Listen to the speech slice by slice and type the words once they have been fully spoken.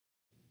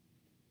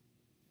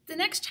The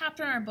next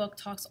chapter in our book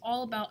talks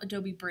all about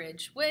Adobe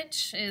Bridge,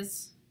 which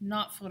is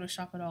not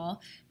Photoshop at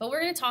all, but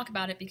we're going to talk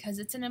about it because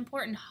it's an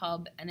important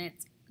hub and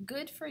it's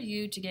good for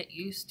you to get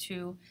used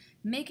to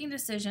making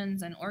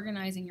decisions and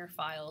organizing your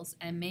files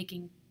and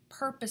making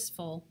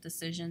purposeful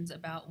decisions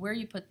about where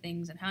you put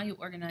things and how you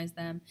organize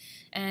them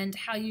and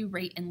how you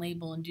rate and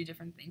label and do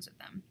different things with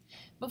them.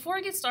 Before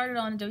I get started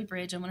on Adobe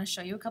Bridge, I want to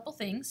show you a couple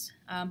things.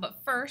 But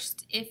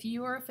first, if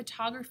you are a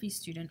photography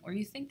student or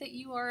you think that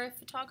you are a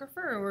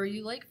photographer or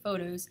you like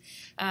photos,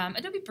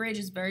 Adobe Bridge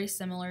is very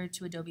similar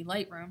to Adobe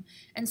Lightroom.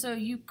 And so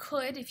you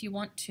could, if you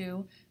want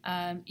to,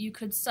 you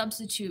could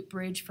substitute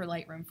Bridge for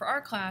Lightroom. For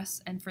our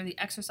class and for the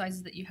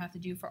exercises that you have to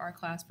do for our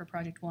class for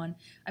Project 1,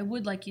 I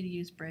would like you to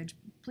use Bridge.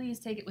 Please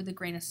take it with a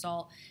grain of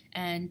salt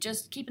and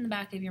just keep in the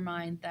back of your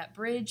mind that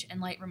Bridge and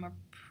Lightroom are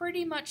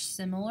pretty much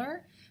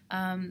similar.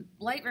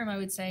 Lightroom, I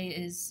would say,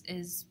 is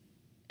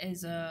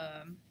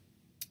a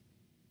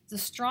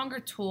stronger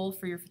tool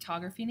for your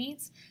photography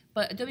needs,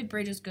 but Adobe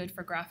Bridge is good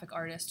for graphic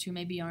artists who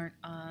maybe aren't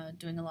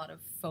doing a lot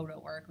of photo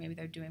work. Maybe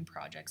they're doing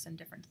projects and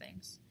different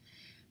things.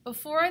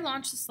 Before I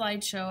launch the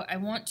slideshow, I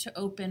want to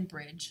open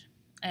Bridge.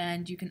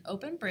 And you can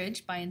open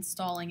Bridge by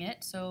installing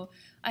it. So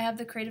I have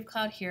the Creative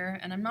Cloud here,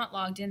 and I'm not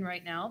logged in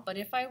right now, but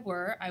if I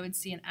were, I would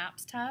see an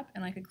Apps tab,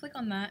 and I could click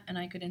on that, and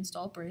I could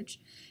install Bridge.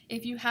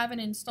 If you haven't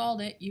installed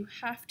it, you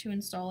have to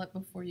install it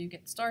before you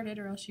get started,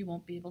 or else you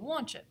won't be able to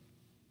launch it.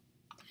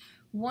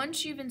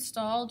 Once you've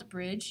installed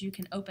Bridge, you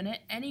can open it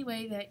any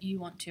way that you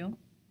want to.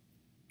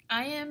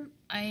 I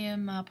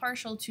am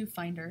partial to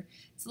Finder.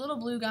 It's a little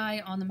blue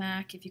guy on the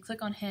Mac. If you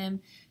click on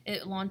him,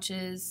 it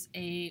launches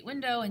a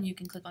window and you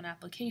can click on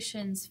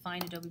Applications,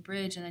 find Adobe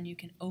Bridge, and then you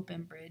can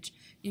open Bridge.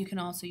 You can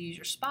also use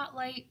your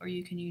Spotlight or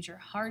you can use your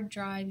hard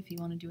drive if you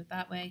want to do it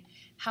that way.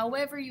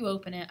 However you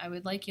open it, I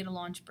would like you to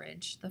launch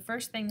Bridge. The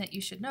first thing that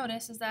you should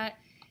notice is that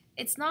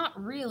it's not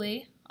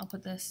really, I'll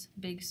put this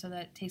big so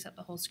that it takes up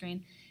the whole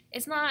screen,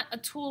 it's not a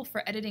tool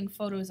for editing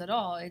photos at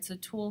all. It's a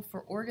tool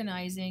for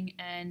organizing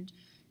and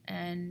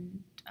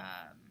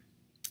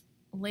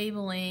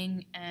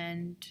labeling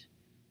and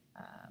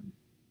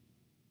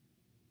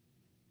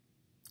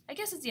I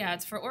guess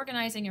it's for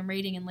organizing and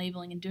rating and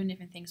labeling and doing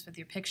different things with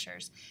your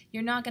pictures.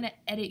 You're not going to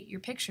edit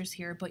your pictures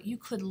here, but you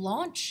could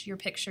launch your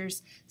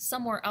pictures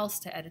somewhere else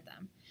to edit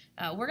them.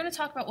 We're going to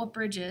talk about what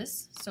Bridge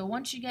is. So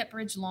once you get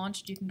Bridge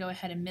launched, you can go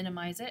ahead and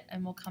minimize it,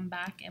 and we'll come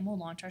back and we'll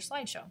launch our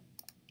slideshow.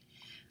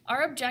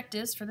 Our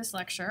objectives for this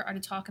lecture are to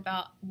talk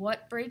about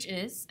what Bridge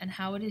is and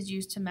how it is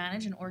used to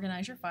manage and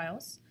organize your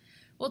files.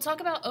 We'll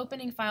talk about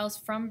opening files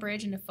from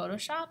Bridge into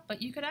Photoshop,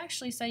 but you could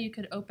actually say you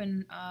could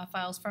open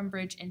files from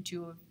Bridge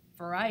into a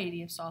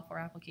variety of software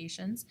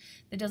applications.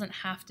 That doesn't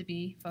have to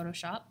be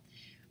Photoshop.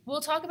 We'll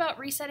talk about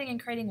resetting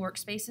and creating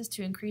workspaces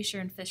to increase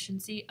your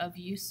efficiency of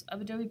use of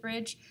Adobe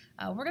Bridge.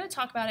 We're going to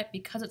talk about it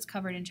because it's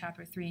covered in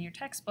Chapter 3 in your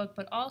textbook,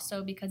 but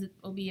also because it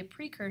will be a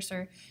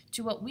precursor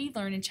to what we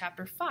learn in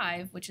Chapter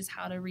 5, which is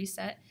how to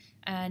reset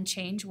and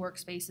change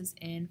workspaces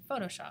in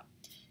Photoshop.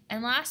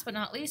 And last but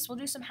not least, we'll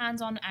do some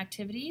hands-on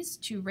activities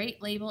to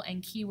rate, label,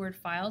 and keyword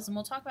files, and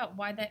we'll talk about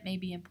why that may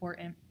be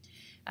important.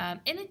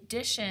 In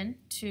addition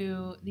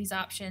to these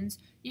options,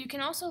 you can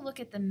also look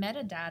at the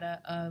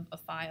metadata of a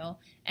file,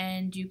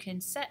 and you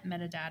can set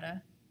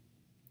metadata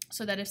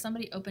so that if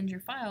somebody opens your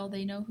file,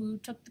 they know who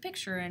took the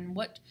picture and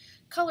what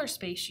color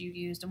space you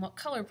used and what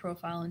color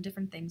profile and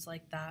different things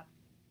like that.